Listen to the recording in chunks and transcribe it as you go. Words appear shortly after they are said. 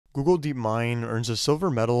Google DeepMind earns a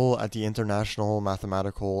silver medal at the International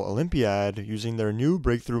Mathematical Olympiad using their new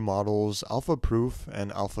breakthrough models AlphaProof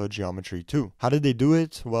and AlphaGeometry 2. How did they do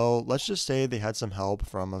it? Well, let's just say they had some help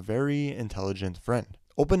from a very intelligent friend.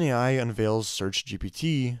 OpenAI unveils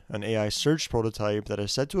SearchGPT, an AI search prototype that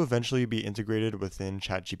is set to eventually be integrated within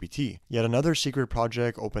ChatGPT. Yet another secret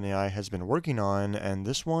project OpenAI has been working on, and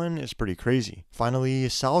this one is pretty crazy. Finally,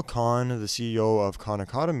 Sal Khan, the CEO of Khan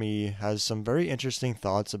Academy, has some very interesting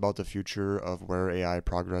thoughts about the future of where AI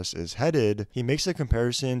progress is headed. He makes a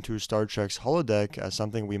comparison to Star Trek's Holodeck as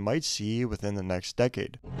something we might see within the next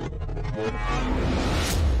decade.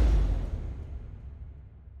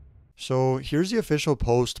 So here's the official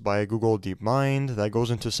post by Google DeepMind that goes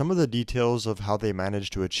into some of the details of how they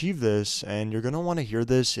managed to achieve this, and you're going to want to hear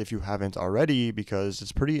this if you haven't already because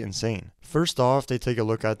it's pretty insane. First off, they take a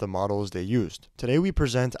look at the models they used. Today we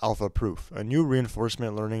present AlphaProof, a new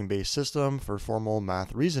reinforcement learning based system for formal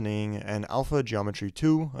math reasoning, and AlphaGeometry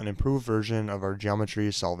 2, an improved version of our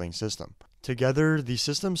geometry solving system. Together, the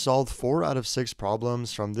system solved 4 out of 6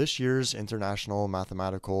 problems from this year's International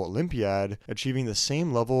Mathematical Olympiad, achieving the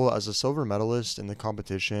same level as a silver medalist in the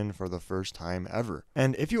competition for the first time ever.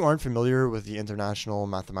 And if you aren't familiar with the International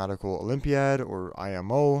Mathematical Olympiad, or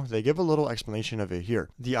IMO, they give a little explanation of it here.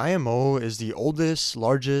 The IMO is the oldest,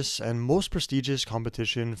 largest, and most prestigious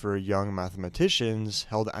competition for young mathematicians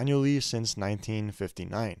held annually since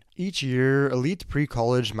 1959. Each year, elite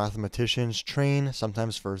pre-college mathematicians train,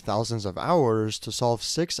 sometimes for thousands of hours, to solve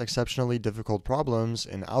 6 exceptionally difficult problems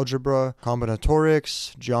in algebra,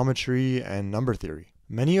 combinatorics, geometry, and number theory.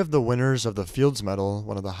 Many of the winners of the Fields Medal,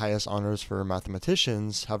 one of the highest honors for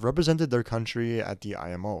mathematicians, have represented their country at the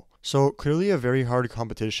IMO. So clearly a very hard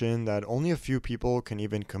competition that only a few people can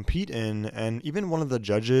even compete in, and even one of the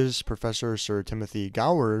judges, Professor Sir Timothy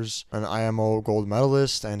Gowers, an IMO gold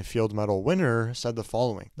medalist and field medal winner, said the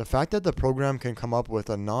following: "The fact that the program can come up with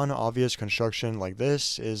a non-obvious construction like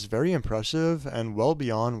this is very impressive and well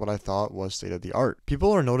beyond what I thought was state of the art.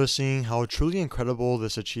 People are noticing how truly incredible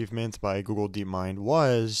this achievement by Google DeepMind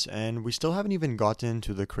was, and we still haven't even gotten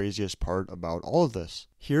to the craziest part about all of this."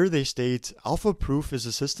 Here they state, AlphaProof is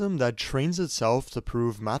a system that trains itself to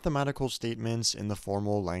prove mathematical statements in the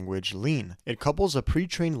formal language lean. It couples a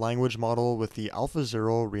pre-trained language model with the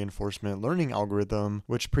AlphaZero reinforcement learning algorithm,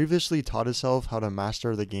 which previously taught itself how to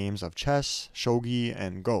master the games of chess, shogi,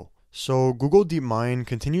 and Go. So Google DeepMind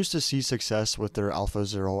continues to see success with their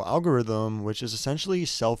AlphaZero algorithm, which is essentially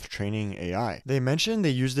self-training AI. They mentioned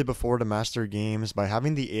they used it before to master games by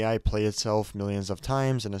having the AI play itself millions of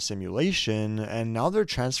times in a simulation, and now they're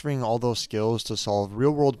transferring all those skills to solve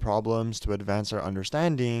real-world problems to advance our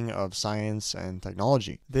understanding of science and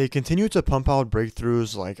technology. They continue to pump out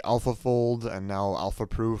breakthroughs like AlphaFold and now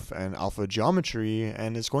AlphaProof and AlphaGeometry,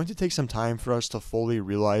 and it's going to take some time for us to fully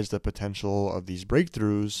realize the potential of these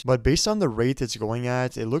breakthroughs, but based on the rate it's going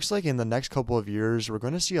at, it looks like in the next couple of years, we're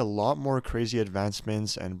going to see a lot more crazy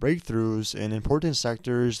advancements and breakthroughs in important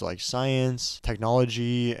sectors like science,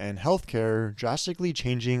 technology, and healthcare, drastically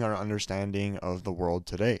changing our understanding of the world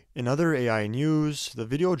today. In other AI news, the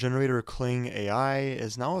video generator Kling AI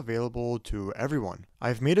is now available to everyone.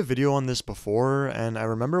 I've made a video on this before, and I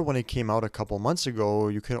remember when it came out a couple months ago,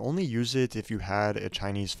 you could only use it if you had a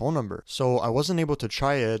Chinese phone number. So I wasn't able to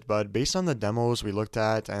try it, but based on the demos we looked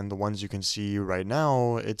at and the ones you can see right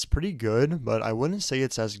now, it's pretty good, but I wouldn't say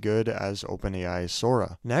it's as good as OpenAI's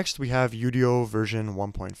Sora. Next, we have Udio version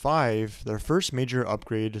 1.5, their first major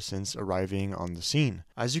upgrade since arriving on the scene.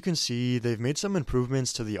 As you can see, they've made some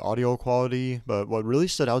improvements to the audio quality, but what really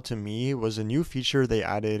stood out to me was a new feature they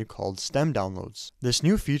added called stem downloads. This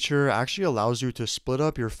new feature actually allows you to split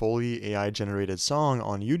up your fully AI-generated song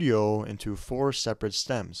on Udio into 4 separate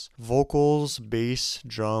stems: vocals, bass,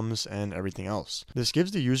 drums, and everything else. This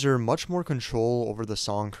gives the user much more control over the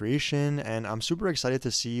song creation, and I'm super excited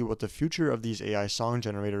to see what the future of these AI song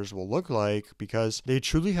generators will look like, because they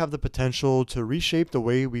truly have the potential to reshape the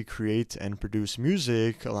way we create and produce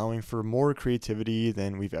music, allowing for more creativity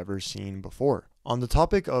than we've ever seen before. On the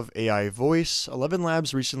topic of AI voice, 11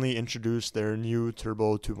 Labs recently introduced their new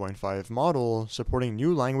Turbo 2.5 model, supporting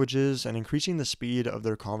new languages and increasing the speed of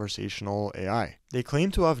their conversational AI. They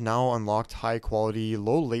claim to have now unlocked high-quality,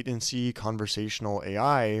 low-latency conversational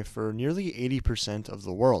AI for nearly 80% of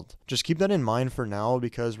the world. Just keep that in mind for now,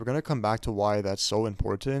 because we're going to come back to why that's so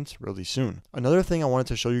important really soon. Another thing I wanted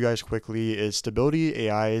to show you guys quickly is Stability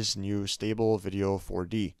AI's new Stable Video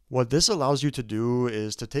 4D. What this allows you to do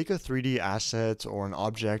is to take a 3D asset or an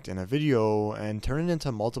object in a video and turn it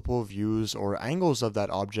into multiple views or angles of that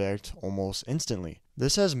object almost instantly.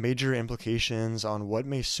 This has major implications on what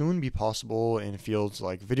may soon be possible in fields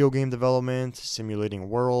like video game development, simulating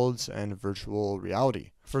worlds, and virtual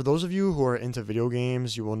reality. For those of you who are into video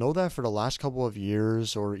games, you will know that for the last couple of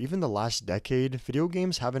years, or even the last decade, video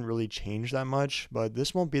games haven't really changed that much, but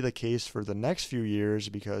this won't be the case for the next few years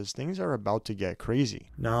because things are about to get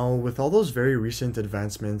crazy. Now, with all those very recent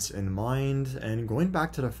advancements in mind, and going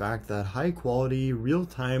back to the fact that high-quality,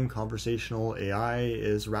 real-time conversational AI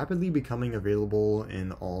is rapidly becoming available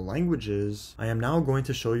in all languages, I am now going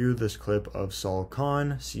to show you this clip of Sal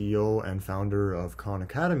Khan, CEO and founder of Khan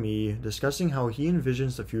Academy, discussing how he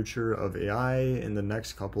envisions the future of AI in the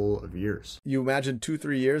next couple of years. You imagine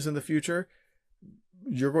 2-3 years in the future,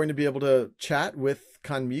 you're going to be able to chat with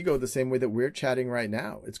Conmigo the same way that we're chatting right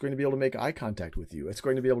now. It's going to be able to make eye contact with you. It's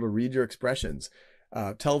going to be able to read your expressions,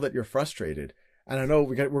 tell that you're frustrated. And I know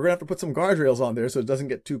we're going to have to put some guardrails on there so it doesn't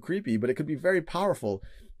get too creepy, but it could be very powerful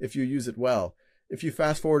if you use it well. If you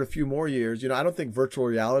fast forward a few more years, I don't think virtual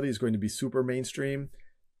reality is going to be super mainstream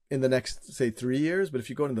in the next, say, 3 years, but if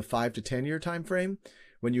you go into the 5 to 10 year time frame,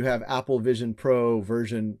 when you have Apple Vision Pro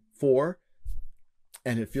version 4,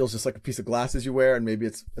 and it feels just like a piece of glasses you wear, and maybe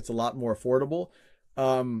it's a lot more affordable.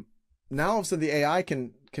 Now all of a sudden the AI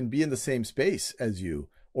can be in the same space as you,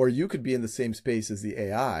 or you could be in the same space as the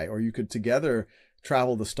AI, or you could together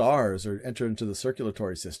travel the stars or enter into the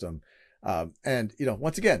circulatory system. And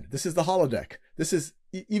once again, this is the holodeck. This is,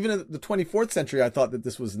 even in the 24th century, I thought that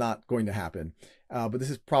this was not going to happen, but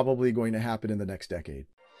this is probably going to happen in the next decade.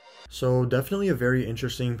 So definitely a very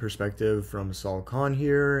interesting perspective from Sal Khan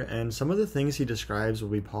here, and some of the things he describes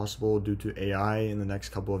will be possible due to AI in the next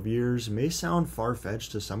couple of years may sound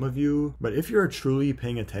far-fetched to some of you, but if you're truly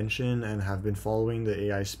paying attention and have been following the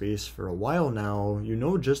AI space for a while now, you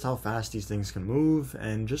know just how fast these things can move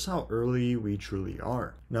and just how early we truly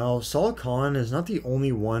are. Now, Sal Khan is not the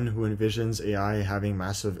only one who envisions AI having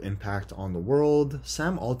massive impact on the world.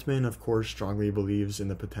 Sam Altman, of course, strongly believes in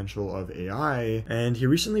the potential of AI, and he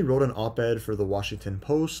recently wrote an op-ed for the Washington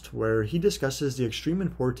Post where he discusses the extreme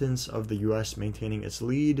importance of the US maintaining its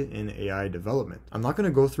lead in AI development. I'm not going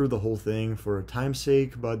to go through the whole thing for time's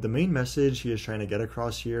sake, but the main message he is trying to get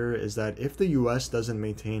across here is that if the US doesn't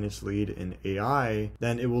maintain its lead in AI,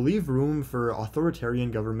 then it will leave room for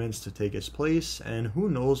authoritarian governments to take its place, and who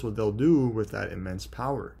knows what they'll do with that immense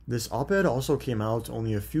power. This op-ed also came out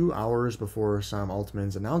only a few hours before Sam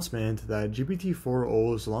Altman's announcement that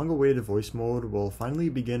GPT-4o's long-awaited voice mode will finally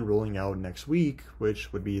begin rolling out next week,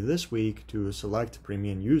 which would be this week, to select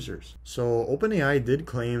premium users. So OpenAI did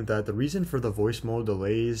claim that the reason for the voice mode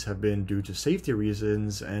delays have been due to safety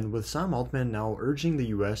reasons, and with Sam Altman now urging the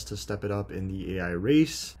US to step it up in the AI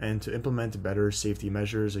race and to implement better safety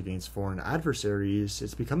measures against foreign adversaries,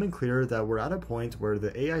 it's becoming clear that we're at a point where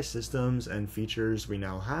the AI systems and features we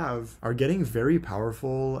now have are getting very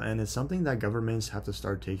powerful, and it's something that governments have to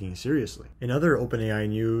start taking seriously. In other OpenAI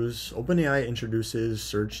news, OpenAI introduces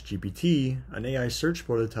SearchGPT, an AI search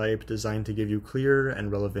prototype designed to give you clear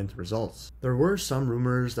and relevant results. There were some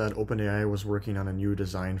rumors that OpenAI was working on a new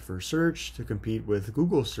design for search to compete with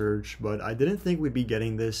Google search, but I didn't think we'd be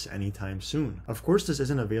getting this anytime soon. Of course, this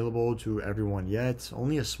isn't available to everyone yet.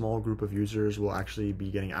 Only a small group of users will actually be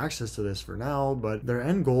getting access to this for now, but their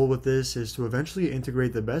end goal with this is to eventually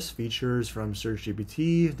integrate the best features from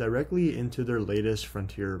SearchGPT directly into their latest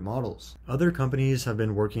frontier models. Other companies have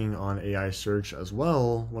been working on AI search as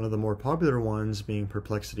well, one of the more popular ones being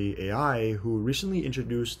Perplexity AI, who recently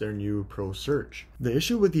introduced their new Pro Search. The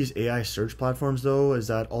issue with these AI search platforms though is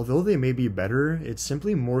that although they may be better, it's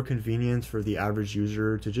simply more convenient for the average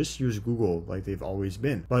user to just use Google like they've always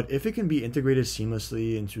been. But if it can be integrated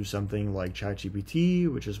seamlessly into something like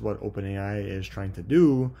ChatGPT, which is what OpenAI is trying to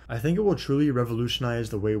do, I think it will truly revolutionize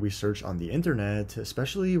the way we search on the internet,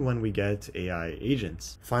 especially when we get AI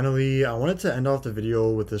agents. Finally, I wanted to end off the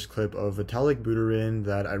video with this clip of Vitalik Buterin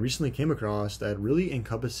that I recently came across that really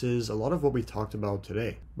encompasses a lot of what we talked about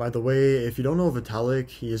today. By the way, if you don't know Vitalik,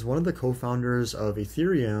 he is one of the co-founders of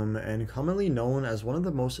Ethereum and commonly known as one of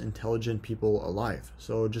the most intelligent people alive.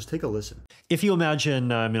 So just take a listen. If you imagine,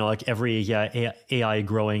 like every AI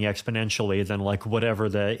growing exponentially, then like whatever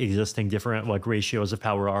the existing different like ratios of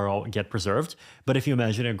power are all get preserved. But if you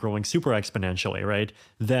imagine it growing super exponentially, right,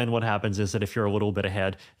 then what happens is that if you're a little bit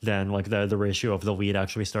ahead, then like the ratio of the lead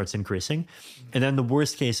actually starts increasing. And then the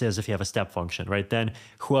worst case is if you have a step function, right, then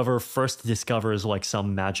whoever first discovers like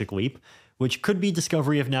some magic leap, which could be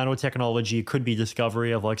discovery of nanotechnology, could be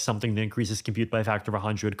discovery of like something that increases compute by a factor of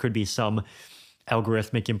 100, could be some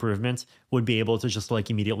algorithmic improvement would be able to just like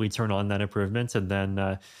immediately turn on that improvement, and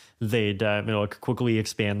then they'd like quickly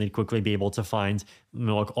expand. They'd quickly be able to find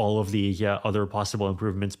like all of the other possible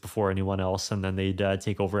improvements before anyone else, and then they'd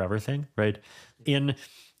take over everything, right? In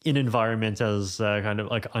an environment as kind of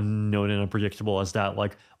like unknown and unpredictable as that,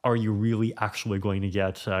 like, are you really actually going to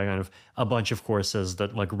get kind of a bunch of courses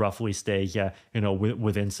that like roughly stay,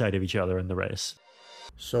 within sight of each other in the race?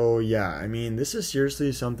 So yeah, I mean, this is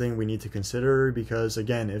seriously something we need to consider because,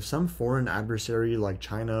 again, if some foreign adversary like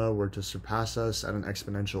China were to surpass us at an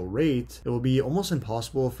exponential rate, it will be almost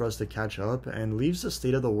impossible for us to catch up and leaves the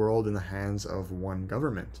state of the world in the hands of one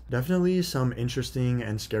government. Definitely some interesting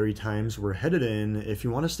and scary times we're headed in. If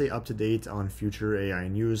you want to stay up to date on future AI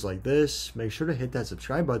news like this, make sure to hit that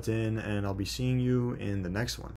subscribe button, and I'll be seeing you in the next one.